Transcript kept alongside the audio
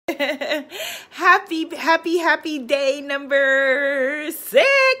Happy day number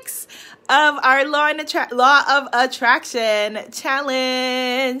 6 of our Law of Attraction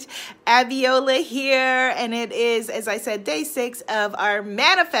Challenge. Abiola here, and it is, as I said, day 6 of our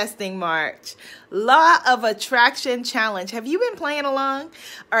Manifesting March. Law of Attraction Challenge. Have you been playing along?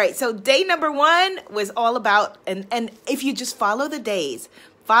 All right, so day number 1 was all about, and if you just follow the days,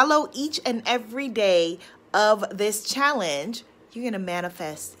 follow each and every day of this challenge, you're going to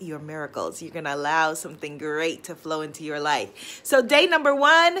manifest your miracles. You're going to allow something great to flow into your life. So day number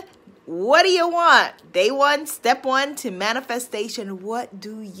 1, what do you want? Day 1, step 1 to manifestation. What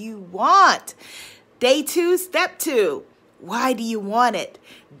do you want? Day 2, step 2. Why do you want it?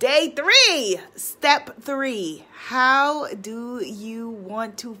 Day 3, step 3. How do you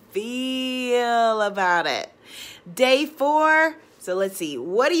want to feel about it? Day 4, so let's see.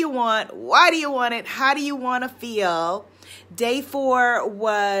 What do you want? Why do you want it? How do you want to feel? Day 4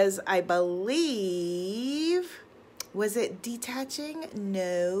 was, I believe, was it detaching?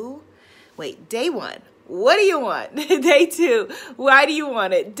 No. Wait, day 1. What do you want? Day 2, why do you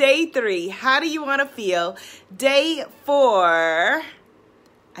want it? Day 3, how do you want to feel? Day 4,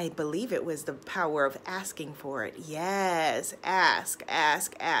 I believe it was the power of asking for it. Yes, ask.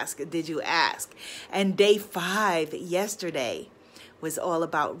 Did you ask? And day 5, yesterday, was all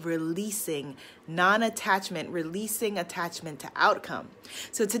about releasing non-attachment, releasing attachment to outcome.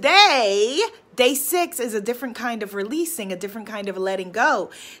 So today, day 6 is a different kind of releasing, a different kind of letting go.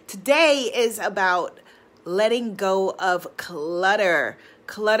 Today is about letting go of clutter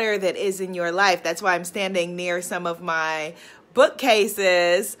that is in your life. That's why I'm standing near some of my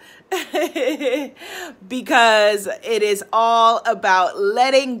bookcases because it is all about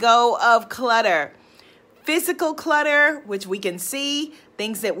letting go of clutter. Physical clutter, which we can see,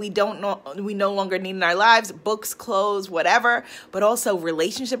 things that we no longer need in our lives, books, clothes, whatever, but also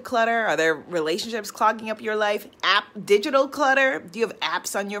relationship clutter. Are there relationships clogging up your life? Digital clutter. Do you have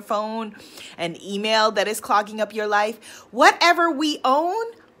apps on your phone and email that is clogging up your life? Whatever we own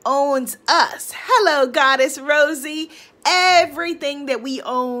owns us. Hello, Goddess Rosie. Everything that we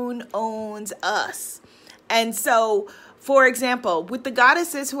own owns us. And so, for example, with the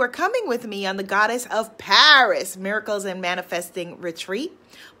goddesses who are coming with me on the Goddess of Paris Miracles and Manifesting Retreat,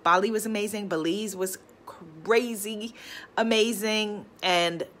 Bali was amazing, Belize was crazy amazing,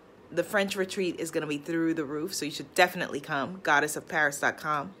 and the French retreat is going to be through the roof, so you should definitely come,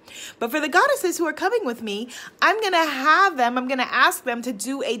 goddessofparis.com. But for the goddesses who are coming with me, I'm going to ask them to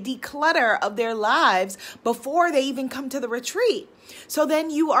do a declutter of their lives before they even come to the retreat. So then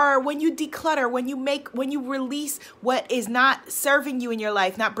when you declutter, when you release what is not serving you in your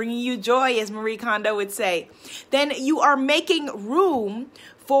life, not bringing you joy, as Marie Kondo would say, then you are making room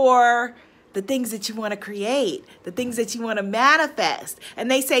for the things that you want to create, the things that you want to manifest. And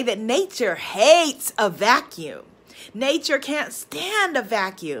they say that nature hates a vacuum. Nature can't stand a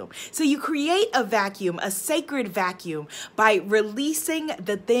vacuum. So you create a vacuum, a sacred vacuum, by releasing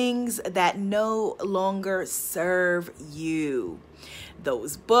the things that no longer serve you.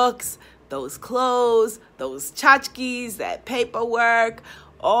 Those books, those clothes, those tchotchkes, that paperwork,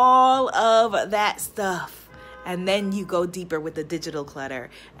 all of that stuff. And then you go deeper with the digital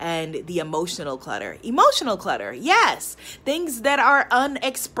clutter and the emotional clutter. Emotional clutter, yes. Things that are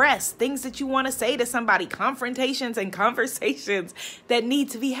unexpressed, things that you want to say to somebody, confrontations and conversations that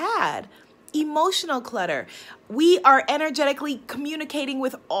need to be had. Emotional clutter. We are energetically communicating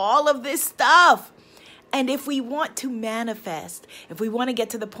with all of this stuff. And if we want to manifest, if we want to get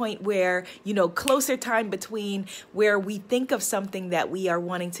to the point where, closer time between where we think of something that we are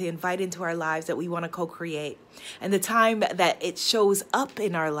wanting to invite into our lives, that we want to co-create, and the time that it shows up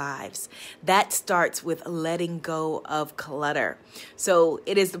in our lives, that starts with letting go of clutter. So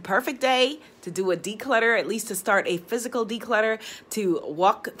it is the perfect day to do a declutter, at least to start a physical declutter, to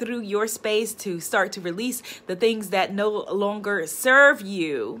walk through your space, to start to release the things that no longer serve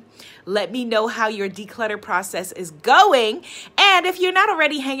you. Let me know how your declutter process is going. And if you're not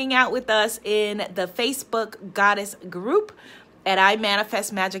already hanging out with us in the Facebook Goddess group at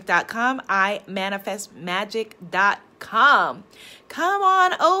imanifestmagic.com, imanifestmagic.com. Come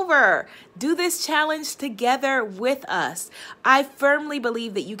on over. Do this challenge together with us. I firmly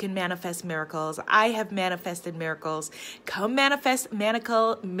believe that you can manifest miracles. I have manifested miracles. Come manifest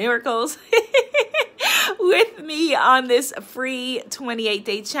miracles with me on this free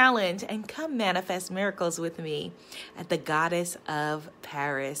 28-day challenge, and come manifest miracles with me at the Goddess of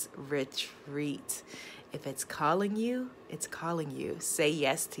Paris retreat. If it's calling you, it's calling you. Say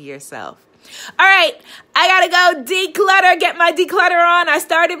yes to yourself. All right, I gotta go declutter, get my declutter on. I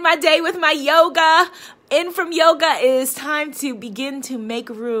started my day with my yoga. In from yoga, it is time to begin to make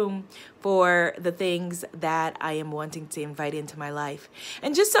room for the things that I am wanting to invite into my life.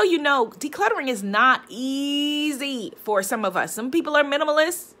 And just so you know, decluttering is not easy for some of us. Some people are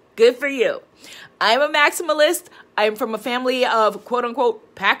minimalists. Good for you. I'm a maximalist. I'm from a family of quote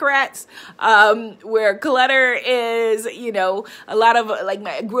unquote pack rats, where clutter is, a lot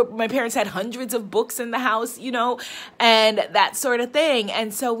of my parents had hundreds of books in the house, and that sort of thing.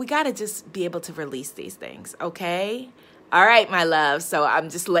 And so we got to just be able to release these things. Okay. All right, my love. So I'm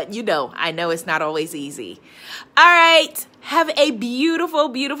just letting you know. I know it's not always easy. All right. Have a beautiful,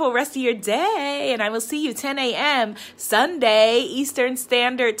 beautiful rest of your day. And I will see you 10 a.m. Sunday, Eastern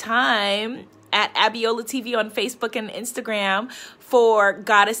Standard Time at Abiola TV on Facebook and Instagram for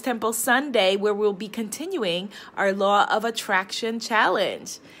Goddess Temple Sunday, where we'll be continuing our Law of Attraction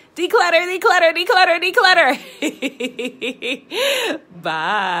Challenge. Declutter, declutter, declutter, declutter.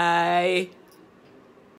 Bye.